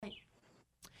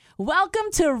Welcome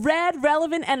to Red,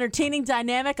 Relevant, Entertaining,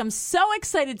 Dynamic. I'm so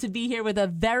excited to be here with a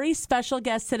very special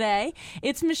guest today.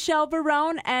 It's Michelle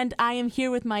Barone, and I am here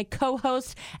with my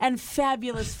co-host and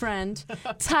fabulous friend,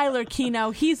 Tyler Keno.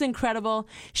 He's incredible.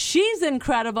 She's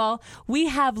incredible. We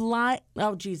have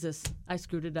Oh, Jesus. I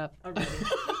screwed it up already.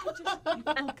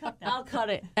 I'll cut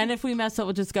it. And if we mess up,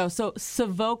 we'll just go. So,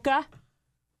 Savoca.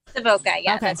 Savoca,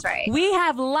 yeah, okay. That's right. We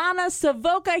have Lana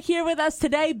Savoca here with us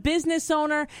today, business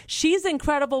owner. She's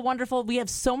incredible, wonderful. We have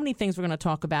so many things we're going to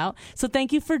talk about. So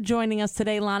thank you for joining us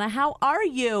today, Lana. How are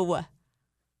you? Oh,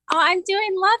 I'm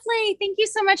doing lovely. Thank you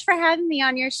so much for having me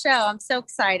on your show. I'm so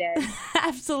excited.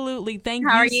 Absolutely. Thank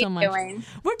How you so much. How are you doing?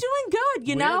 We're doing good,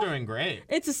 you know. We're doing great.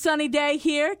 It's a sunny day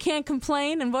here. Can't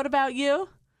complain. And what about you?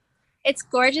 It's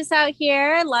gorgeous out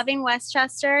here. Loving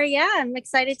Westchester. Yeah, I'm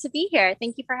excited to be here.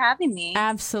 Thank you for having me.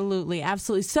 Absolutely.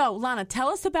 Absolutely. So, Lana, tell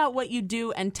us about what you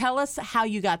do and tell us how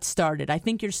you got started. I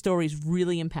think your story is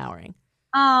really empowering.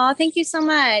 Oh, thank you so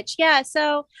much. Yeah,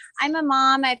 so I'm a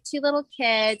mom. I have two little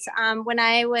kids. When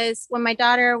my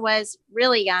daughter was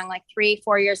really young, like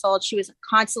 3-4 years old, she was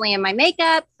constantly in my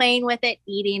makeup, playing with it,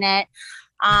 eating it.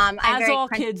 As all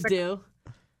kids do.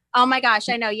 Oh my gosh,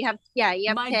 I know you have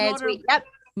my kids. Daughter,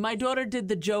 My daughter did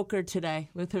the Joker today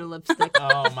with her lipstick.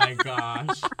 Oh my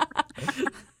gosh.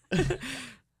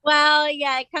 Well,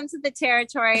 yeah, it comes with the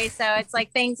territory. So it's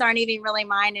like things aren't even really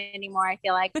mine anymore, I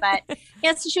feel like. But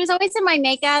yeah, so she was always in my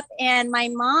makeup. And my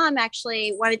mom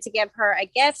actually wanted to give her a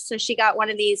gift. So she got one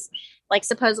of these like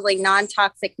supposedly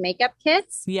non-toxic makeup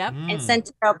kits. Yep. And sent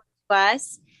it over to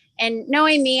us. And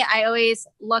knowing me, I always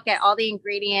look at all the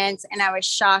ingredients and I was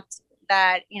shocked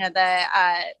that,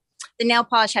 the nail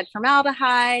polish had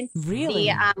formaldehyde. Really?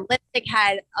 The lipstick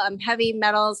had heavy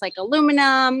metals like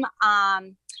aluminum,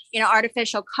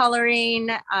 artificial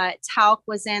coloring. Talc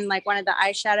was in like one of the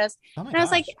eyeshadows. Oh my and I was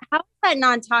gosh. like, how is that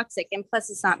non-toxic? And plus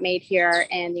it's not made here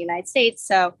in the United States.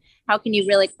 So how can you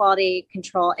really quality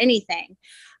control anything?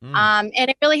 And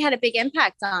it really had a big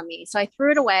impact on me. So I threw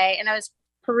it away and I was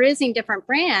perusing different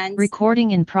brands.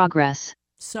 Recording in progress.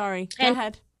 Sorry. Go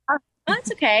ahead.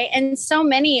 That's okay. And so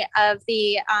many of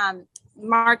the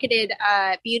marketed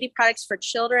beauty products for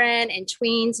children and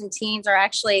tweens and teens are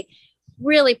actually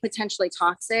really potentially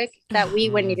toxic that we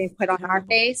wouldn't even put on our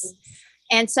face.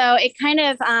 And so it kind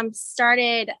of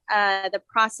started the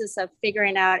process of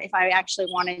figuring out if I actually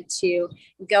wanted to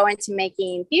go into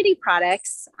making beauty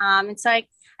products. And so I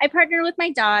partnered with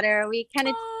my daughter. We kind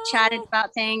of chatted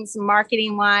about things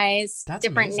marketing wise,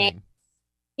 different names.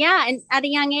 Yeah. And at a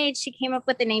young age, she came up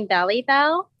with the name Belly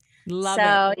Bell. Love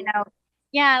it.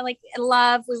 Yeah, like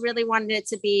love. We really wanted it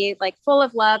to be like full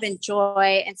of love and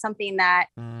joy and something that,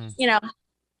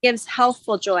 gives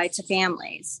healthful joy to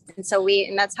families.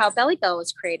 And that's how Belly Bell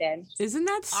was created. Isn't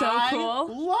that so cool?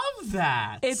 I love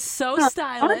that. It's so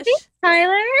stylish. Thanks,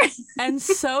 Tyler. And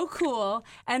so cool.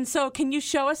 And so can you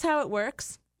show us how it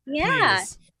works? Yeah.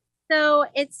 Please. So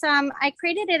it's I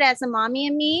created it as a mommy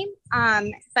and me,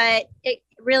 but it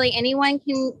really anyone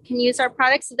can use our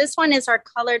products. So this one is our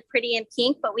colored pretty in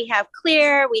pink, but we have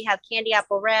clear, we have candy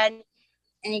apple red,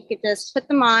 and you could just put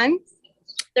them on.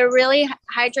 They're really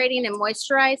hydrating and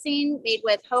moisturizing, made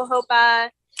with jojoba,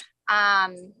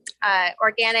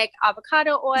 organic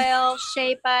avocado oil,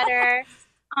 shea butter.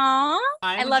 Aw,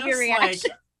 I love your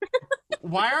reaction.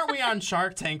 Why aren't we on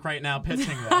Shark Tank right now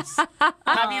pitching this?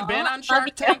 Have you been on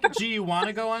Shark Tank? Do you want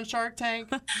to go on Shark Tank?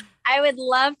 I would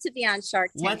love to be on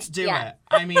Shark Tank. Let's do it.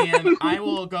 I mean, I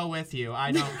will go with you.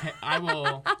 I don't care. I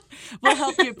will. We'll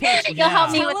help you pitch. You'll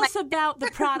help me Tell with us about the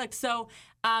product. So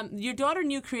your daughter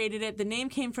and you created it. The name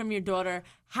came from your daughter.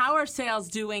 How are sales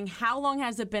doing? How long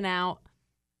has it been out?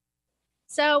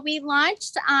 So we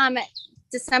launched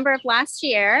December of last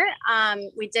year.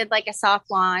 We did like a soft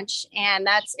launch, and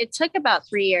it took about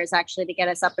 3 years actually to get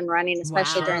us up and running,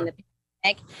 especially during the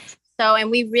pandemic. So,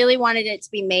 and we really wanted it to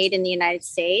be made in the United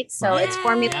States. So it's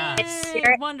formulated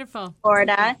here in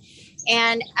Florida.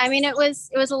 And I mean, it was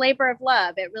a labor of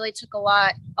love. It really took a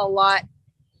lot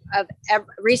of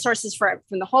resources from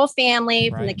the whole family,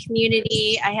 from the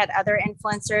community. I had other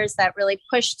influencers that really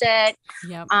pushed it.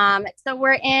 Yep. So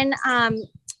we're in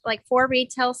like 4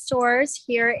 retail stores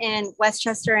here in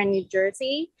Westchester and New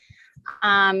Jersey.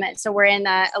 So we're in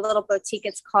a little boutique.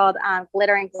 It's called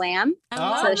Glitter and Glam. I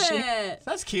love it.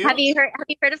 That's cute. Have you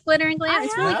heard of Glitter and Glam?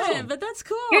 It's really good, but that's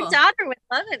cool. Your daughter would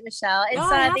love it, Michelle. It's,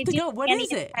 I have to go. What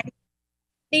is it?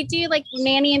 They do like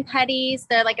mani and pedis.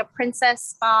 They're like a princess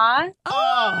spa.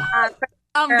 Oh,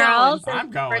 I'm girls going.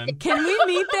 I'm going. Can we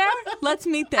meet there? Let's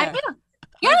meet there.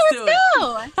 Yeah, let's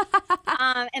go.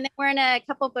 And then we're in a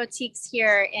couple boutiques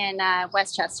here in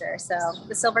Westchester. So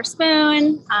the Silver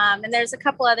Spoon, and there's a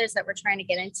couple others that we're trying to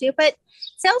get into. But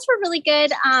sales were really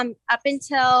good up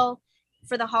until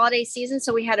for the holiday season.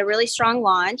 So we had a really strong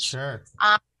launch. Sure.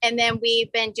 And then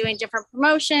we've been doing different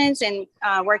promotions and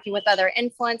working with other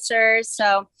influencers.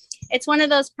 So it's one of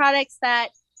those products that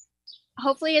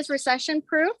hopefully is recession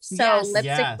proof. So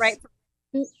lipstick, right?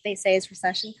 They say is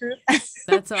recession proof.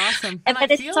 That's awesome. And I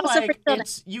feel like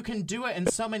you can do it in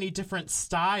so many different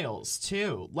styles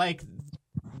too. Like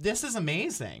this is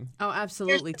amazing. Oh,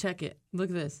 absolutely. Check it. Look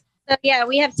at this. So yeah,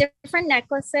 we have different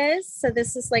necklaces. So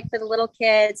this is like for the little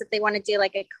kids if they want to do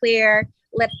like a clear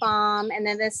lip balm, and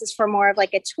then this is for more of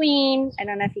like a tween. I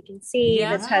don't know if you can see.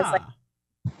 Yeah. This has like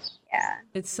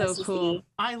it's so cool.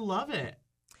 I love it.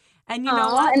 And you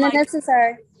know what? And then this is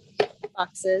our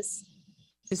boxes.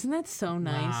 Isn't that so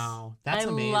nice? Wow, that's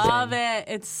amazing. I love it.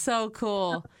 It's so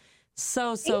cool.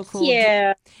 So cool. Thank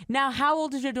you. Now, how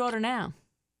old is your daughter now?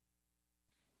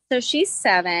 So she's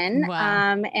 7.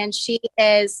 Wow. And she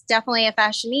is definitely a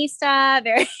fashionista,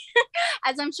 very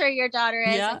as I'm sure your daughter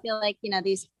is. Yeah. I feel like,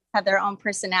 these have their own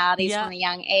personalities from a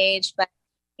young age. But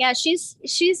yeah, she's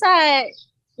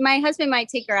my husband might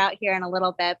take her out here in a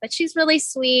little bit, but she's really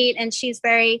sweet and she's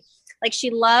very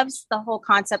she loves the whole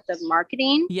concept of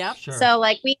marketing. Yep. Sure. So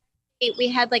we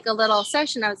had like a little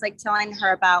session. I was like telling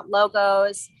her about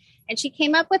logos, and she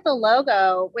came up with a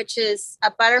logo, which is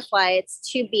a butterfly. It's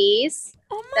 2 bees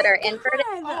that are inverted.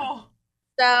 Oh.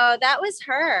 So that was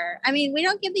her. I mean, we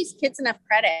don't give these kids enough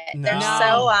credit. No. They're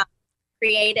so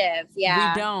creative.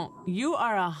 Yeah. We don't. You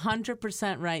are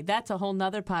 100% right. That's a whole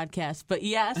nother podcast. But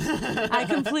yes, I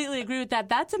completely agree with that.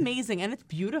 That's amazing. And it's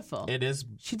beautiful. It is.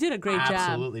 She did a great job.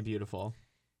 Absolutely beautiful.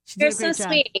 You're so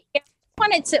sweet. Yeah,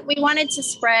 we wanted to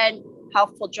spread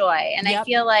healthful joy. And I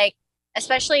feel like,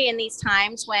 especially in these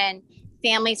times when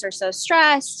families are so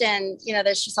stressed and,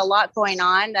 there's just a lot going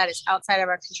on that is outside of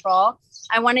our control,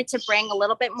 I wanted to bring a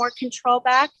little bit more control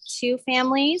back to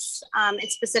families, and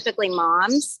specifically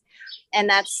moms. And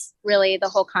that's really the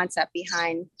whole concept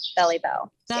behind Belly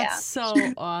Bell. That's so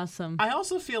awesome. I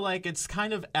also feel like it's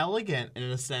kind of elegant in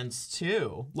a sense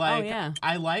too. Like,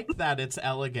 I like that it's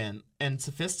elegant and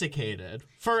sophisticated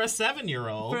for a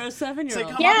 7-year-old. To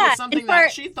come up with something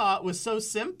that she thought was so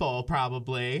simple,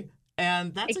 probably.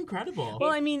 And that's incredible. Well,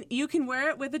 I mean, you can wear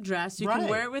it with a dress. You can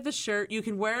wear it with a shirt. You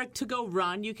can wear it to go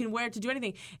run. You can wear it to do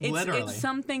anything. It's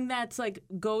something that's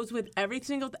goes with every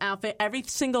single outfit, every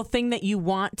single thing that you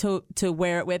want to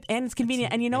wear it with. And it's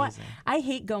convenient. And you know what? I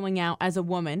hate going out as a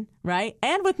woman, right?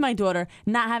 And with my daughter,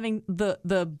 not having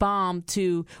the balm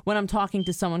to when I'm talking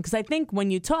to someone. Because I think when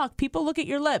you talk, people look at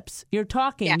your lips. You're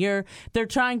talking. They're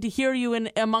trying to hear you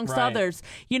amongst others.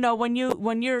 When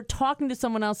you're talking to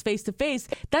someone else face to face,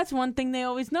 that's one thing they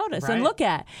always notice and look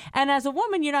at. And as a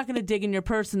woman, you're not going to dig in your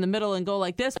purse in the middle and go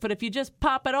like this. But if you just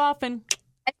pop it off and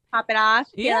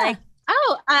you're like,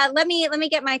 let me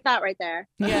get my thought right there.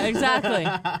 Yeah, exactly.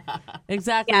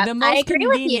 Yeah, the most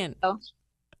convenient.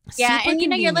 Yeah, and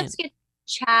your lips get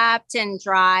chapped and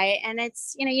dry, and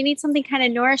it's you need something kind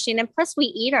of nourishing. And plus, we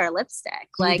eat our lipstick.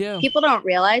 People don't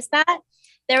realize that.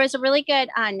 There was a really good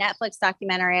Netflix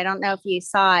documentary. I don't know if you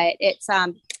saw it. It's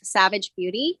Savage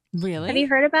Beauty. Really? Have you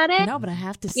heard about it? No, but I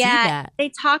have to see that. They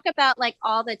talk about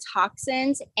all the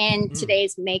toxins in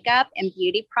today's makeup and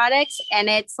beauty products, and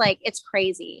it's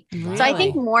crazy. Really? So I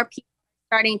think more people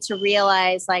are starting to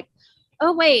realize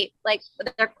oh wait,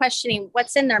 they're questioning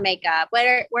what's in their makeup,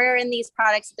 where in these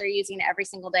products that they're using every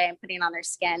single day and putting on their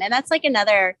skin. And that's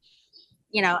another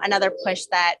push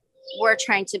that we're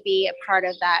trying to be a part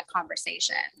of that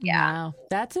conversation. Yeah. Wow.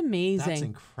 That's amazing. That's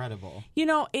incredible.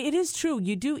 It is true.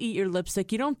 You do eat your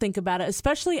lipstick. You don't think about it,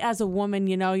 especially as a woman,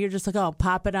 you're just like, oh,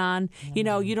 pop it on. You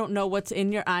don't know what's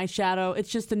in your eyeshadow. It's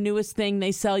just the newest thing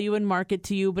they sell you and market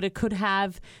to you, but it could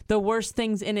have the worst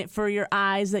things in it for your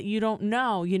eyes that you don't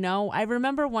know, I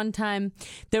remember one time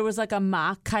there was a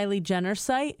mock Kylie Jenner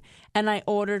site, and I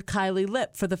ordered Kylie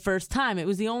lip for the first time. It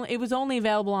was only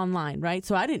available online, right?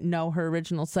 So I didn't know her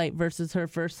original site versus her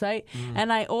first site.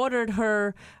 And I ordered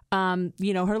her,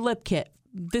 her lip kit.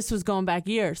 This was going back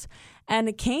years. And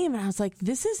it came and I was like,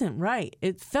 this isn't right.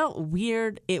 It felt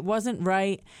weird. It wasn't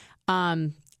right.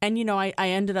 And, I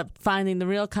ended up finding the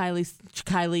real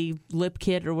Kylie lip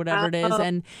kit or whatever it is.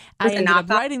 And I ended up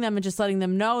writing them and just letting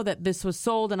them know that this was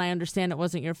sold. And I understand it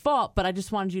wasn't your fault, but I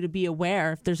just wanted you to be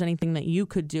aware if there's anything that you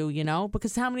could do,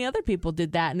 because how many other people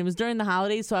did that? And it was during the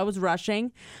holidays, so I was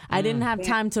rushing. I didn't have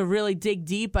time to really dig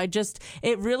deep.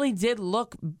 It really did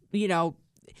look,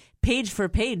 page for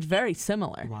page, very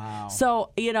similar. Wow.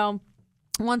 So,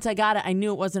 once I got it, I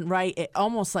knew it wasn't right. It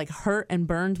almost like hurt and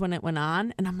burned when it went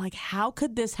on. And I'm like, how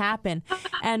could this happen?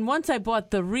 And once I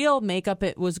bought the real makeup,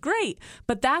 it was great.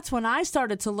 But that's when I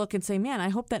started to look and say, man, I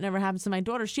hope that never happens to my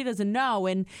daughter. She doesn't know.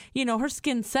 And, you know, her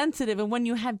skin's sensitive. And when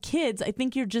you have kids, I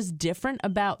think you're just different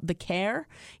about the care.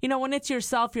 You know, when it's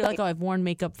yourself, you're like, oh, I've worn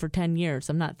makeup for 10 years.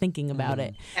 I'm not thinking about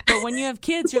it. But when you have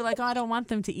kids, you're like, oh, I don't want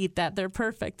them to eat that. They're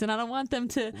perfect. And I don't want them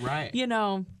to, you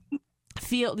know,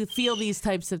 feel these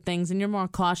types of things, and you're more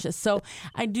cautious. So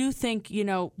I do think, you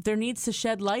know, there needs to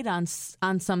shed light on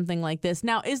something like this.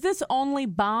 Now, is this only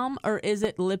balm or is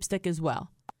it lipstick as well?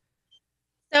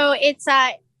 So it's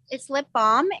lip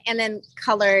balm and then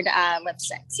colored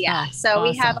lipsticks. Yeah. So awesome.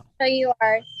 We have, I'll show you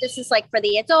this is like for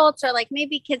the adults or like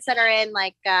maybe kids that are in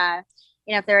like,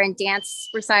 you know, if they're in dance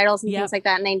recitals and things like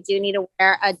that, and they do need to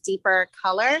wear a deeper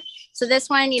color. So this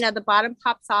one, you know, the bottom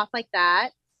pops off like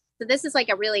that. So this is like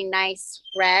a really nice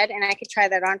red, and I could try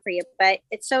that on for you, but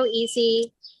it's so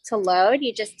easy to load.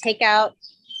 You just take out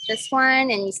this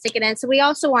one and you stick it in. So we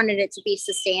also wanted it to be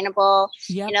sustainable.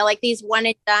 You know, like these one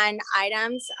and done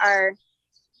items are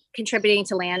contributing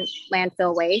to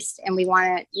landfill waste, and we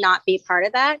want to not be part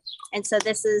of that. And so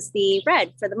this is the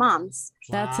red for the moms.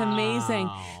 That's amazing.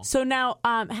 So now,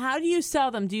 how do you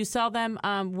sell them? Do you sell them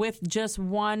with just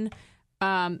one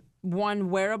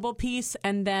wearable piece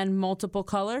and then multiple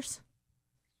colors?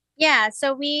 Yeah,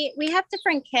 so we have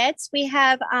different kits. We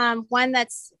have one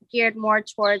that's geared more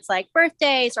towards like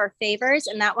birthdays or favors,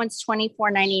 and that one's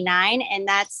 $24.99, and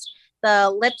that's the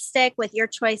lipstick with your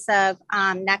choice of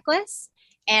necklace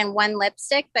and one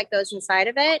lipstick that goes inside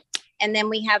of it. And then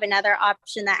we have another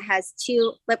option that has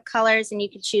 2 lip colors, and you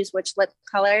can choose which lip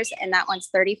colors, and that one's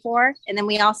 $34. And then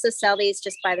we also sell these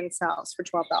just by themselves for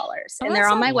 $12, and they're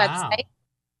on my website.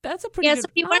 That's a pretty good. So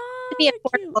if you want it to be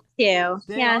affordable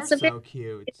too. They are so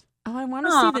cute. Oh, I want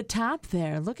to see the top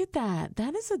there. Look at that.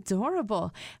 That is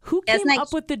adorable. Who came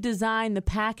up with the design, the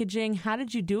packaging? How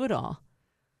did you do it all?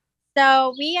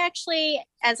 So we actually,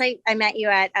 as I met you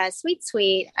at Sweet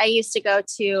Sweet, I used to go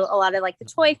to a lot of like the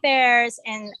toy fairs.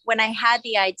 And when I had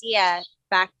the idea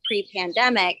back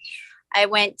pre-pandemic, I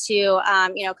went to,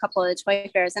 you know, a couple of the toy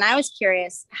fairs, and I was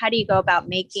curious, how do you go about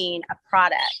making a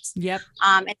product? Yep.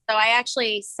 And so I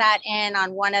actually sat in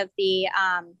on one of the,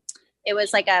 it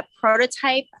was like a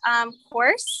prototype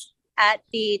course at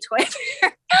the toy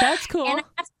fair. That's cool. And I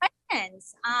asked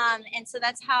questions. And so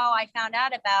that's how I found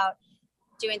out about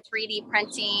doing 3D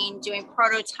printing, doing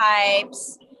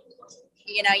prototypes.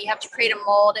 You know, you have to create a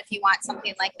mold if you want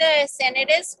something like this. And it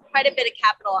is quite a bit of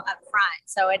capital up front.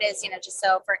 So it is, you know, just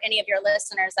so for any of your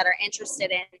listeners that are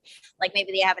interested in, like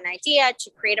maybe they have an idea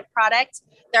to create a product,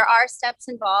 there are steps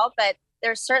involved, but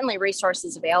there's certainly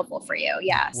resources available for you.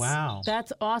 Yes. Wow.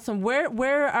 That's awesome.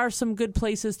 Where are some good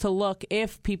places to look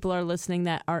if people are listening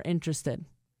that are interested?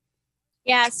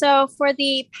 Yeah. So for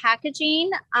the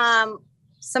packaging,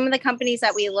 some of the companies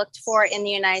that we looked for in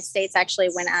the United States actually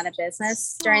went out of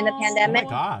business during the pandemic. Oh my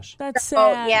gosh. That's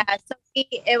sad. Yeah. So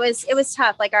it was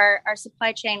tough. Like our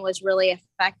supply chain was really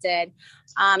affected.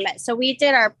 So we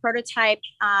did our prototype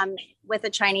with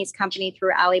a Chinese company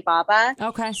through Alibaba.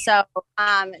 Okay. So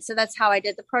that's how I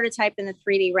did the prototype and the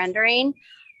 3D rendering.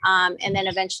 And then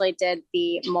eventually did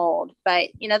the mold. But,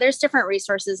 you know, there's different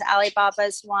resources.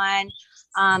 Alibaba's one.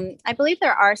 I believe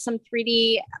there are some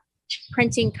 3D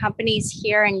printing companies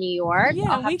here in New York.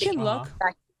 Yeah, we can look.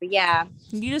 Yeah.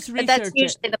 You just research but that's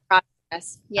usually the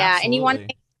process. Yeah. Absolutely. And you want to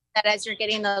make that as you're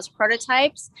getting those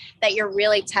prototypes that you're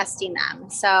really testing them.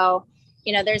 So,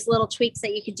 you know, there's little tweaks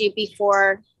that you could do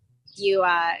before you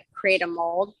create a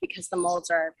mold, because the molds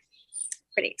are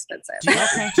pretty expensive.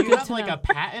 Do you have like a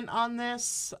patent on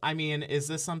this? I mean, is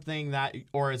this something that,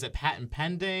 or is it patent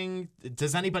pending?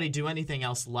 Does anybody do anything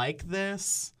else like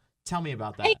this? Tell me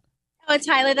about that. Oh,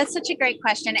 Tyler, that's such a great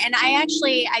question. And I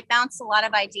bounce a lot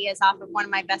of ideas off of one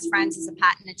of my best friends who's a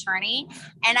patent attorney.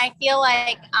 And I feel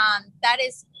like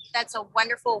that's a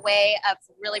wonderful way of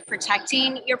really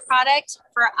protecting your product.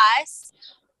 For us,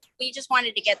 we just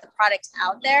wanted to get the product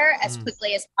out there as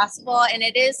quickly as possible. And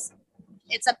it's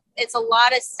a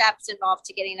lot of steps involved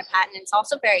to getting a patent. It's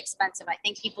also very expensive. I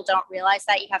think people don't realize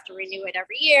that you have to renew it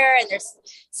every year, and there's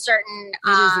certain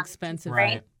it is expensive,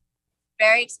 right?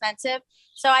 Very expensive.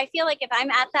 So I feel like if I'm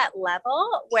at that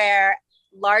level where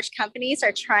large companies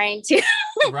are trying to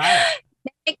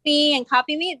mimic me and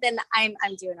copy me, then I'm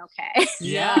doing okay.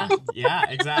 Yeah,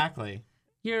 exactly.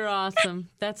 You're awesome.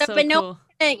 That's so but cool.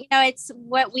 You know, it's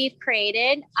what we've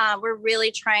created. We're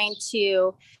really trying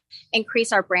to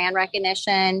increase our brand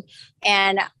recognition,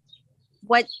 and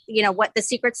what the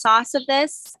secret sauce of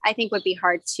this, I think, would be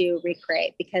hard to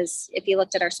recreate, because if you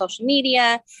looked at our social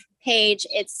media, page.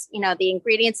 It's, the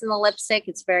ingredients in the lipstick.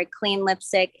 It's very clean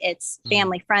lipstick. It's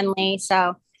family friendly.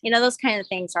 So, those kind of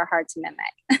things are hard to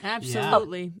mimic.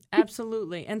 Absolutely.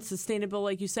 Absolutely. And sustainable,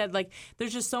 like you said, like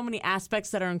there's just so many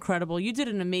aspects that are incredible. You did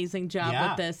an amazing job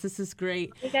with this. This is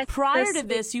great. Prior to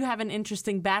this, you have an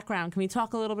interesting background. Can we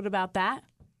talk a little bit about that?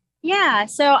 Yeah.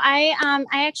 So I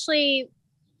actually,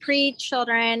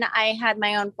 pre-children, I had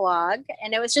my own blog,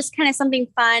 and it was just kind of something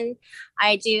fun.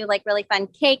 I do like really fun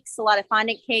cakes, a lot of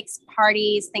fondant cakes,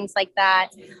 parties, things like that.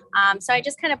 So I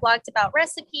just kind of blogged about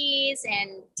recipes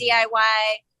and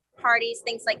DIY parties,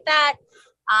 things like that.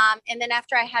 And then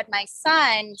after I had my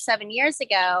son 7 years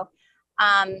ago,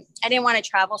 I didn't want to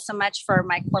travel so much for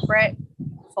my corporate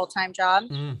full-time job.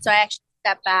 So I actually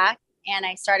stepped back and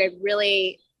I started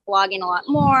really blogging a lot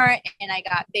more, and I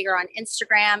got bigger on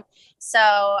Instagram. So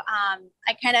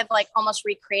I kind of like almost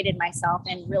recreated myself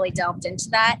and really delved into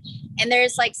that. And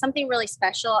there's like something really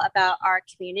special about our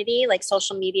community, like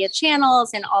social media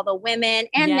channels and all the women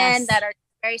and men that are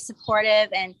very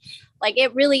supportive. And like,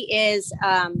 it really is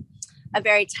a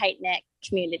very tight knit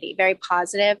community, very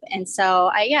positive. And so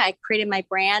I created my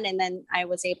brand, and then I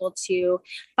was able to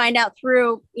find out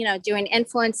through, doing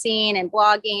influencing and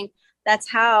blogging.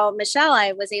 That's how, Michelle,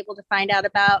 I was able to find out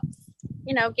about,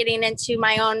 getting into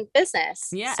my own business.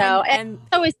 Yeah. So,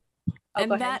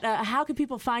 how can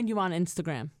people find you on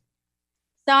Instagram?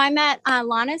 So I'm at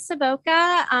Lana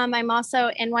Savoca. I'm also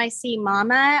NYC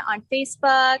Mama on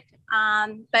Facebook.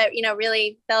 But,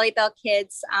 really Belly Bell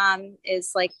Kids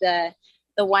is like the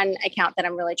one account that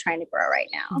I'm really trying to grow right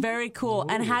now. Very cool.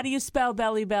 Ooh. And how do you spell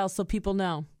Belly Bell so people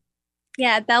know?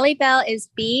 Yeah, Belly Bell is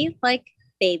B like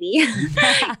baby,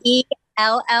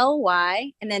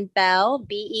 ELLY, and then Bell,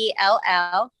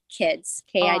 BELL, Kids,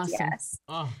 KIDS.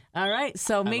 Awesome. All right.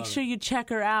 So make sure you check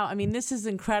her out. I mean, this is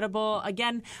incredible.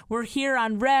 Again, we're here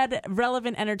on Red,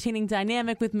 Relevant, Entertaining,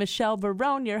 Dynamic with Michelle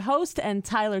Barone, your host, and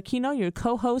Tyler Kino, your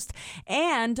co-host,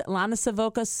 and Lana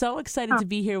Savoca. So excited to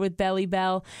be here with Belly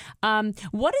Bell.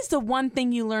 What is the one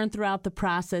thing you learned throughout the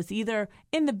process, either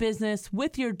in the business,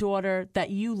 with your daughter, that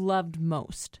you loved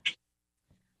most?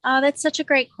 Oh, that's such a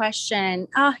great question.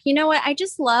 You know what? I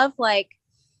just love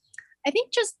I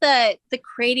think just the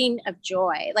creating of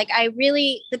joy. Like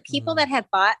the people that have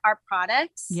bought our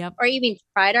products or even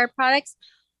tried our products,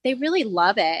 they really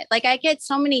love it. Like I get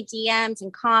so many DMs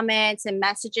and comments and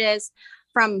messages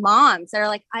from moms that are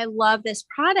like, I love this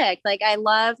product. Like I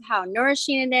love how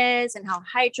nourishing it is and how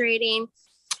hydrating.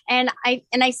 And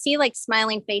I see like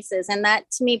smiling faces, and that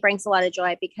to me brings a lot of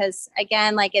joy, because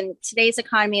again, like in today's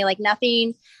economy, like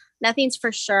nothing's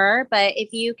for sure, but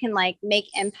if you can like make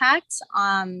impact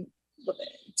and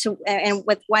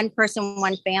with one person,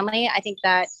 one family, I think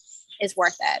that is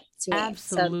worth it to me.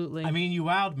 Absolutely. So, I mean, you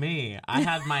wowed me. I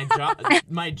had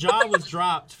my jaw was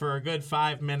dropped for a good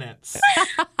 5 minutes,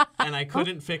 and I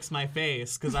couldn't fix my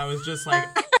face because I was just like,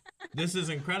 this is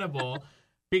incredible.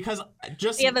 Because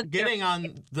just getting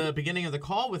on the beginning of the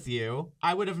call with you,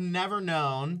 I would have never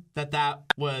known that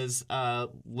was a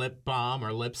lip balm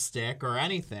or lipstick or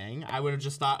anything. I would have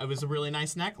just thought it was a really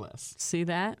nice necklace. See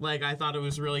that? Like, I thought it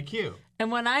was really cute. And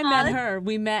when I met her,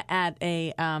 we met at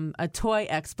a toy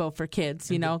expo for kids,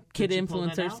 kid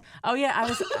influencers. Oh yeah, I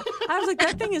was like,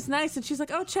 that thing is nice, and she's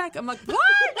like, oh, check. I'm like,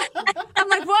 what? I'm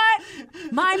like, what?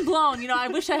 Mind blown. I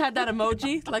wish I had that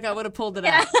emoji. Like I would have pulled it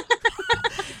out.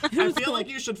 I feel like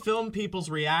you should film people's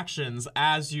reactions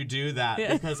as you do that,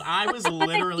 because I was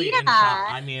literally in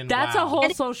shock. I mean, that's a whole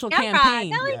social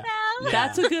campaign.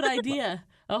 That's a good idea.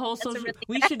 A whole social.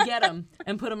 We should get them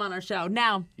and put them on our show.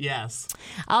 Now, yes,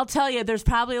 I'll tell you, there's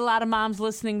probably a lot of moms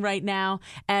listening right now,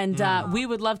 and we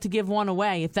would love to give one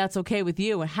away if that's okay with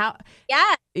you. How?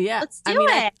 Yeah. Let's do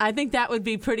it. I think that would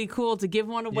be pretty cool to give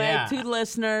one away to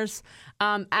listeners.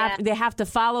 They have to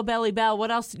follow Belly Bell. What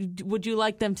else would you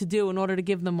like them to do in order to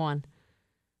give them one?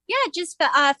 Yeah, just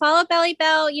follow Belly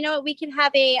Bell. You know what? We can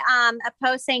have a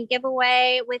post saying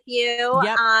giveaway with you.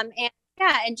 Yep.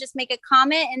 And just make a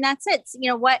comment, and that's it.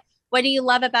 What do you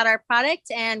love about our product?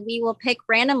 And we will pick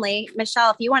randomly. Michelle,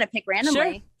 if you want to pick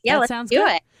randomly, sure. Let's sounds do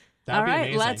good. it. All right,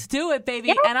 amazing. Let's do it, baby.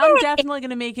 Yay! And I'm definitely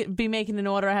going to be making an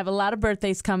order. I have a lot of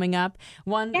birthdays coming up.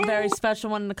 One very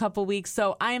special one in a couple weeks.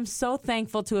 So I am so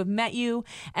thankful to have met you.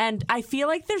 And I feel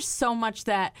like there's so much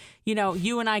that,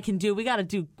 you and I can do. We got to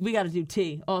do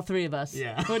tea, all three of us.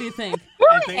 Yeah. What do you think?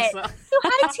 I think so.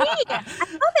 Hot tea.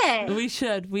 I love it. We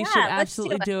should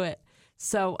absolutely do it.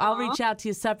 So I'll reach out to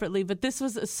you separately. But this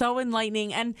was so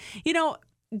enlightening. And,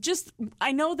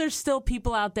 I know there's still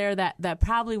people out there that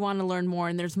probably want to learn more,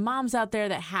 and there's moms out there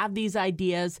that have these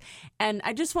ideas. And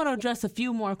I just want to address a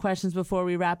few more questions before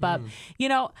we wrap up.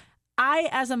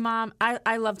 as a mom,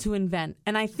 I love to invent.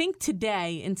 And I think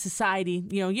today in society,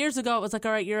 years ago, it was like,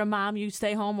 all right, you're a mom, you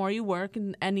stay home or you work,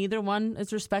 and either one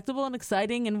is respectable and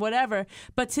exciting and whatever.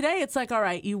 But today it's like, all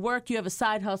right, you work, you have a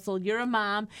side hustle, you're a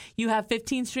mom, you have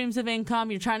 15 streams of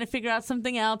income, you're trying to figure out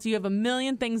something else, you have a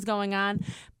million things going on.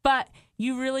 But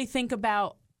you really think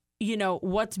about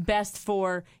what's best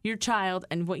for your child.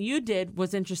 And what you did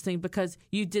was interesting because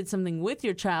you did something with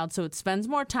your child. So it spends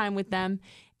more time with them.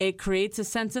 It creates a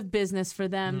sense of business for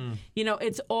them.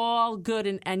 It's all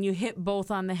good. And you hit both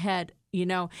on the head.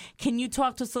 Can you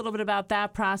talk to us a little bit about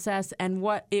that process and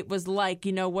what it was like?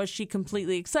 Was she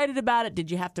completely excited about it?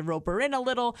 Did you have to rope her in a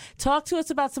little? Talk to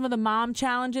us about some of the mom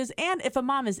challenges. And if a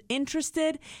mom is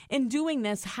interested in doing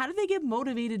this, how do they get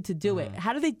motivated to do it?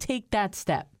 How do they take that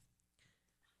step?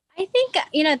 I think,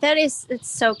 it's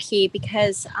so key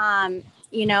because,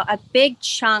 a big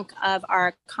chunk of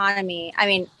our economy,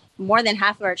 more than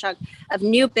half of our chunk of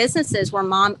new businesses were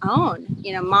mom owned,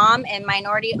 mom and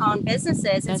minority owned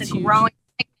businesses. That's it's a huge. growing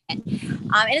segment.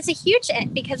 And it's a huge,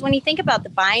 because when you think about the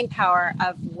buying power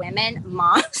of women,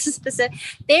 moms specific,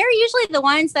 they're usually the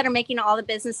ones that are making all the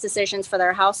business decisions for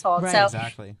their household. Right. So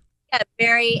Exactly. a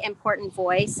very important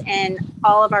voice in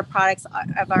all of our products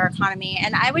of our economy.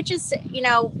 And I would just,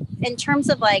 in terms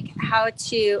of like how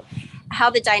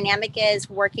the dynamic is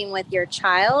working with your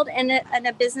child in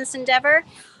a business endeavor,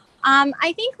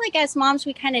 I think like as moms,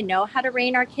 we kind of know how to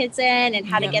rein our kids in and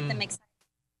how to get them excited.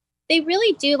 They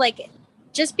really do, like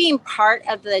just being part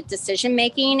of the decision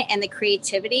making and the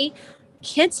creativity.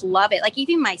 Kids love it. Like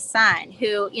even my son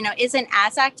who, isn't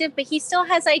as active, but he still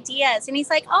has ideas and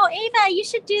he's like, oh, Ava, you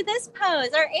should do this pose,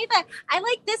 or Ava, I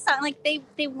like this song. Like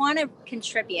they want to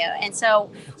contribute. And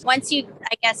so once you,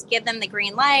 I guess, give them the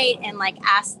green light and like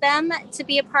ask them to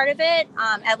be a part of it,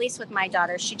 at least with my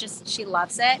daughter, she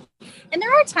loves it. And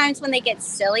there are times when they get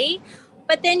silly,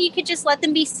 but then you could just let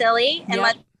them be silly and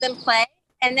let them play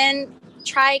and then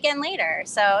try again later.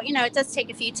 So, it does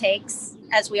take a few takes,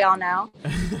 as we all know.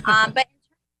 But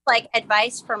like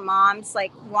advice for moms,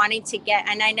 like wanting to get,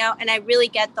 and I really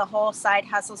get the whole side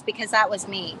hustles because that was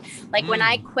me. Like when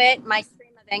I quit my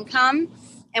stream of income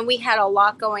and we had a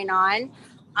lot going on,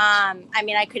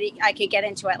 I could get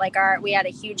into it. Like we had a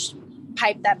huge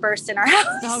pipe that burst in our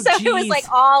house. So it was like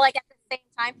all like at the same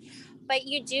time, but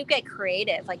you do get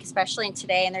creative, like especially in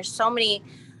today. And there's so many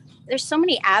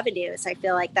avenues I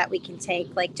feel like that we can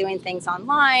take, like doing things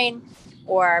online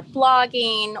or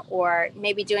blogging or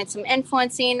maybe doing some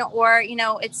influencing or,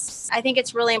 I think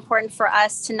it's really important for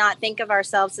us to not think of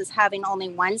ourselves as having only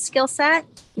one skill set.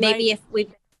 Maybe if we've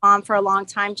been on for a long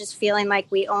time, just feeling like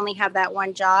we only have that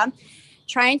one job,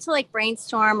 trying to like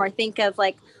brainstorm or think of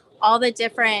like all the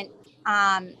different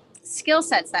skill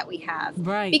sets that we have.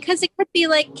 Right. Because it could be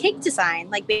like cake design,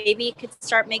 like maybe you could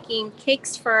start making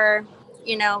cakes for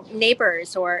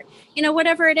neighbors or,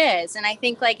 whatever it is. And I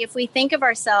think like if we think of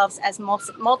ourselves as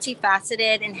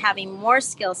multifaceted and having more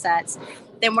skill sets,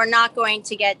 then we're not going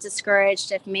to get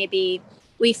discouraged if maybe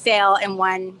we fail in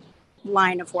one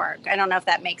line of work. I don't know if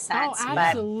that makes sense. Oh,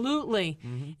 absolutely.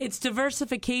 It's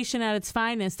diversification at its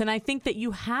finest. And I think that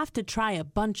you have to try a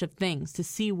bunch of things to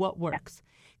see what works.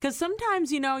 Because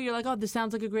sometimes, you're like, oh, this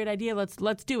sounds like a great idea.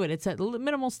 Let's do it. It's a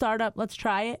minimal startup. Let's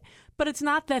try it. But it's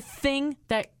not the thing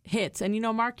that hits. And,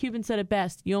 Mark Cuban said it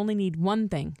best. You only need one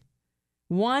thing.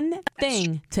 One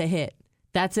thing to hit.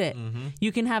 That's it.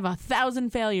 You can have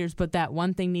 1,000 failures, but that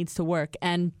one thing needs to work.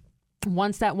 And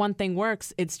once that one thing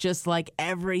works, it's just like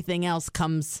everything else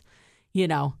comes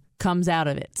out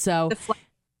of it. So,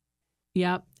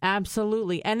 yeah,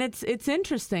 absolutely. And it's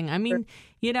interesting. I mean,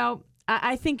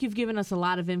 I think you've given us a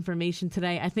lot of information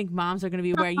today. I think moms are going to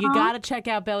be aware. You got to check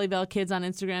out Belly Bell Kids on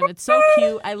Instagram. It's so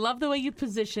cute. I love the way you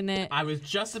position it. I was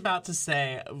just about to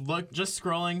say, look, just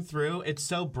scrolling through, it's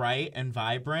so bright and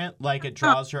vibrant. Like it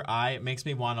draws your eye. It makes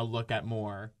me want to look at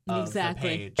more of the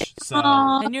page. So,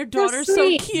 and your daughter's so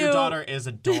cute. Your daughter is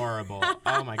adorable.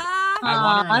 Oh my God. I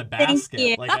want her in a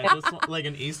basket. Like I just want, like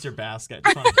an Easter basket.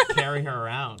 I just want to carry her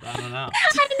around. I don't know.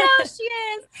 I know she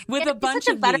is. With a bunch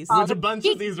of these. With a bunch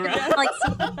of these around. Like,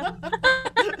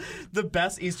 the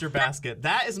best Easter basket.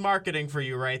 That is marketing for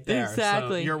you right there.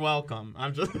 Exactly. So you're welcome.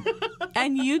 I'm just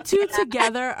And you two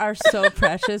together are so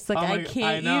precious. Like I I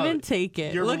can't know. even take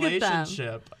it. Your Look at them.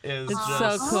 relationship is It's just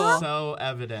so cool. so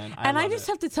evident. And I just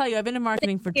have to tell you, I've been in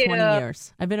marketing for 20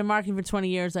 years.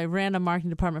 I ran a marketing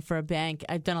department for a bank.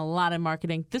 I've done a lot of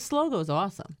marketing. This logo is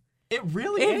awesome. It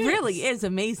really It is. really is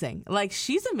amazing. Like,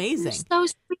 she's amazing. so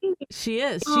sweet. She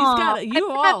is. She's got you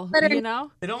all, you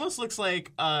know? It almost looks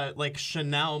like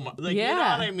Chanel. Like, yeah. You know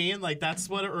what I mean? Like, that's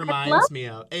what it reminds me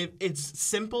of. It's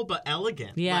simple but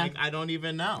elegant. Yeah. Like, I don't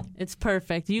even know. It's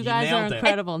perfect. You guys are nailed it.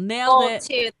 incredible. Nailed it.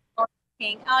 Too.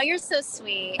 Oh, you're so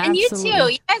sweat. Absolutely. And you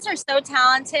too. You guys are so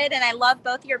talented, and I love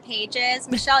both your pages.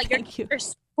 Michelle, you're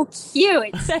so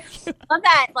cute. Thank you. Love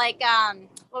that. Like,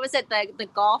 what was it? The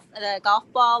golf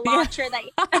ball launcher that you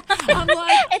I'm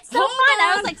like, it's so fun.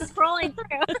 I was like scrolling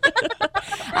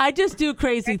through. I just do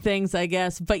crazy things, I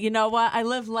guess. But you know what? I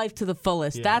live life to the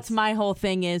fullest. Yes. That's my whole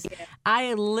thing is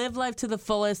I live life to the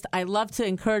fullest. I love to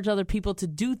encourage other people to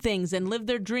do things and live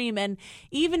their dream. And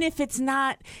even if it's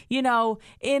not, you know,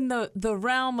 in the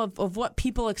realm of what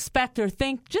people expect or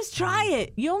think, just try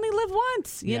it. You only live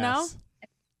once, you know?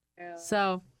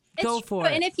 So go for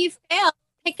it. And if you fail,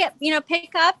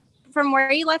 pick up from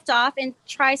where you left off and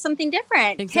try something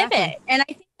different. Exactly. Pivot. And I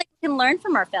think that we can learn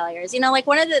from our failures. You know, like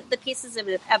one of the pieces of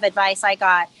advice I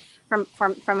got from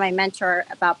my mentor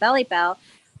about Belly Bell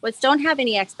was don't have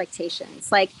any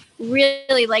expectations. Like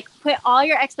really like put all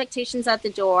your expectations out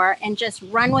the door and just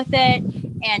run with it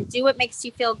and do what makes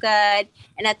you feel good.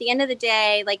 And at the end of the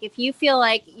day, like if you feel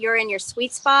like you're in your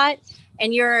sweet spot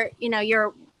and you're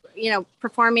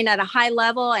performing at a high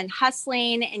level and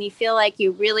hustling and you feel like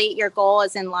your goal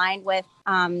is in line with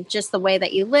just the way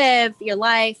that you live your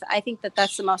life, I think that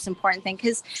that's the most important thing.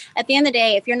 Because at the end of the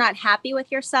day, if you're not happy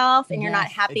with yourself and you're not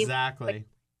happy with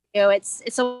you,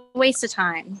 it's a waste of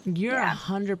time. You're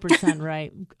 100%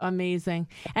 right. Amazing.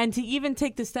 And to even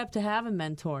take the step to have a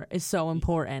mentor is so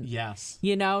important. Yes.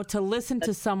 You know, to listen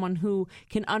to someone who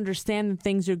can understand the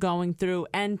things you're going through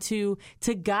and to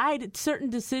guide certain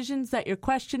decisions that you're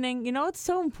questioning. You know, it's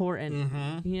so important.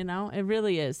 Mm-hmm. You know, it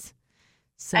really is.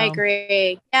 So. I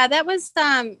agree. Yeah, that was,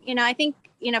 I think,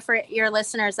 for your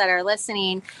listeners that are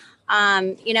listening,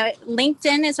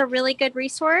 LinkedIn is a really good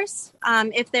resource.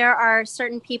 If there are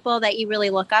certain people that you really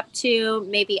look up to,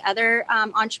 maybe other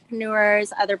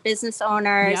entrepreneurs, other business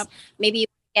owners, maybe you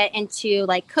get into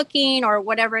like cooking or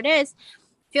whatever it is,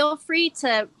 feel free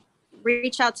to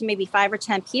reach out to maybe 5 or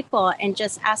 10 people and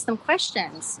just ask them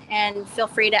questions, and feel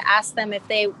free to ask them if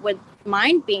they would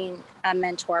mind being a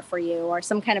mentor for you or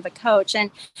some kind of a coach.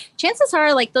 And chances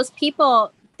are like those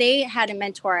people, they had a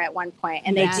mentor at one point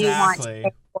and they do want to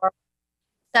pay for.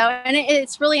 So, and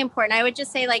it's really important. I would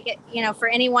just say like, for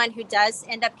anyone who does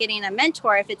end up getting a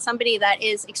mentor, if it's somebody that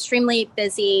is extremely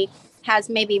busy, has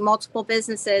maybe multiple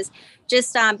businesses,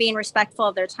 just being respectful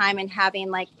of their time and having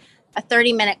like a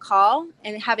 30-minute call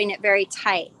and having it very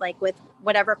tight, like with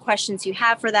whatever questions you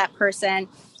have for that person,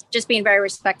 just being very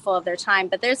respectful of their time.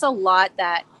 But there's a lot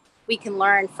that we can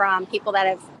learn from people that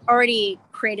have already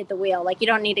created the wheel. Like you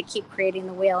don't need to keep creating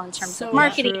the wheel in terms of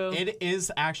marketing. True. It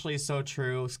is actually so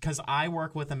true because I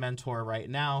work with a mentor right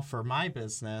now for my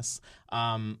business.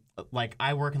 Like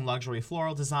I work in luxury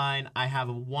floral design. I have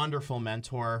a wonderful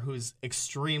mentor who's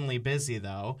extremely busy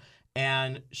though.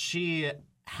 And she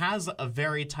has a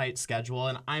very tight schedule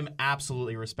and I'm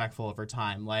absolutely respectful of her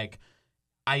time. Like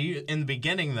in the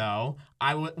beginning, though,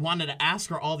 I wanted to ask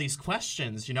her all these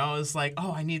questions. You know, I was like,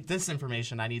 oh, I need this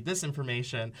information.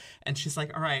 And she's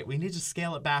like, all right, we need to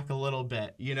scale it back a little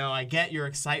bit. You know, I get your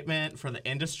excitement for the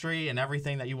industry and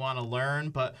everything that you want to learn,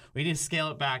 but we need to scale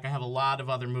it back. I have a lot of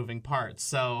other moving parts.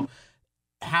 So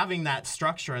having that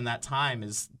structure and that time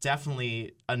is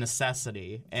definitely a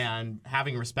necessity, and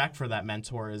having respect for that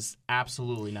mentor is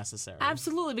absolutely necessary.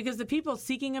 Absolutely, because the people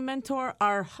seeking a mentor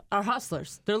are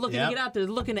hustlers. They're looking to get out there.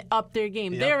 They're looking to up their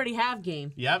game. They already have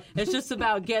game. Yep. It's just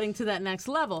about getting to that next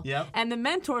level. Yep. And the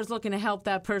mentor is looking to help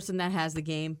that person that has the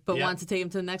game but wants to take him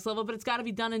to the next level, but it's got to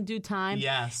be done in due time.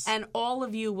 Yes. And all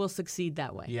of you will succeed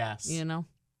that way. Yes. You know?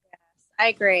 Yes, I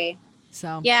agree.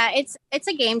 So yeah, it's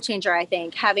a game changer, I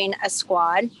think, having a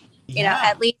squad,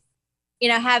 at least,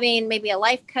 having maybe a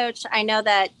life coach. I know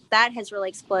that has really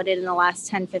exploded in the last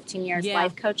 10, 15 years. Yeah.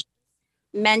 Life coach,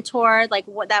 mentor, like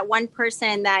that one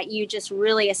person that you just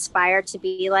really aspire to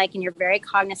be like, and you're very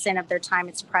cognizant of their time.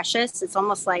 It's precious. It's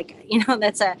almost like,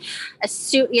 that's a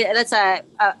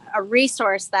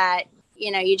resource that,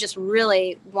 you just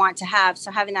really want to have.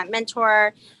 So having that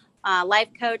mentor, life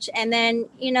coach, and then,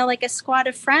 like a squad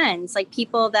of friends, like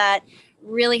people that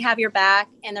really have your back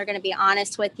and they're going to be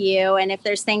honest with you. And if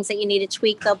there's things that you need to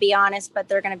tweak, they'll be honest, but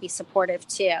they're going to be supportive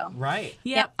too. Right.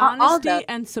 Yeah. Honesty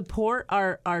and support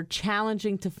are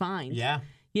challenging to find. Yeah.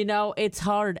 It's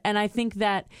hard. And I think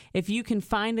that if you can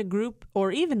find a group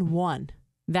or even one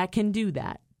that can do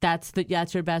that, that's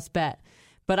your best bet.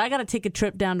 But I got to take a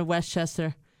trip down to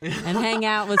Westchester and hang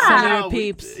out with some of your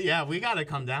peeps. We got to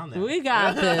come down there. We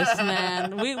got this,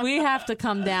 man. We have to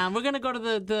come down. We're gonna go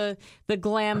to the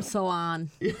glam salon.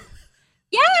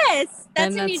 Yes,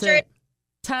 that's in New Jersey. It.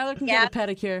 Tyler can get a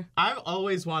pedicure. I've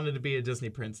always wanted to be a Disney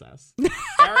princess.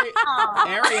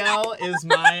 Ariel is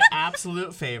my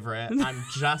absolute favorite. I'm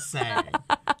just saying.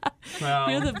 So,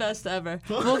 you're the best ever.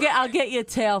 I'll get you a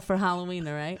tail for Halloween,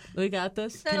 all right? We got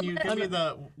this. Can you give me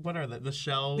the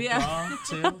shell bra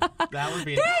too? That would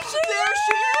be. There she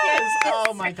is.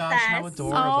 Oh my gosh, how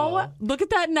adorable! Oh, look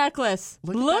at that necklace.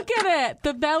 Look at it.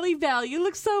 The belly bell. You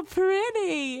look so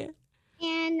pretty.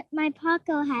 And my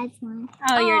Paco has one.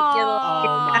 Oh, you're little.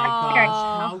 Oh my gosh,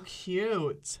 how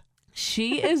cute!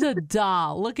 She is a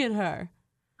doll. Look at her.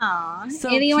 Aw.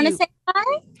 So Ava, you want to say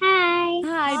hi? Hi.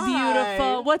 Hi,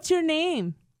 beautiful. What's your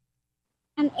name?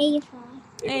 I'm Ava.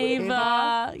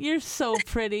 Ava, you're so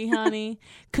pretty, honey.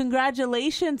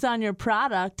 Congratulations on your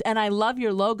product, and I love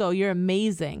your logo. You're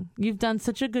amazing. You've done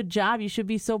such a good job. You should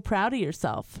be so proud of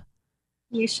yourself.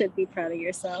 You should be proud of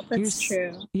yourself. That's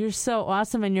true. You're so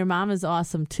awesome, and your mom is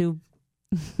awesome, too.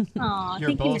 Aw, you're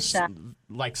thank both you, Michelle.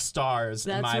 like stars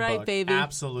in my right, book. baby.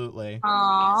 Absolutely.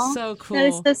 Aw. So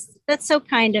cool. That's so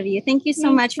kind of you. Thank you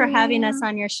so much for having us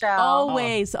on your show.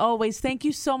 Always. Thank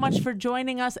you so much for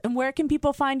joining us. And where can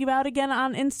people find you out again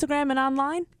on Instagram and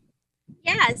online?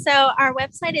 Yeah, so our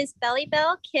website is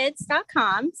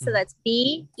bellybellkids.com. So that's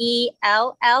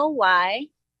BELLY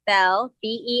Bell,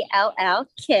 BELL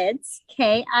Kids,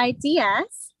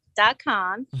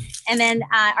 KIDS.com. And then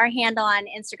our handle on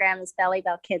Instagram is Belly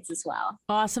Bell Kids as well.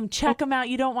 Awesome. Check them out.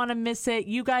 You don't want to miss it.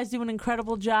 You guys do an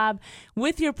incredible job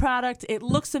with your product. It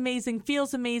looks amazing,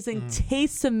 feels amazing,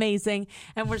 tastes amazing.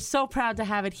 And we're so proud to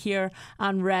have it here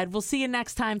on Red. We'll see you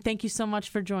next time. Thank you so much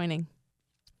for joining.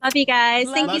 Love you guys.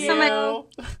 Thank you so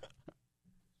much.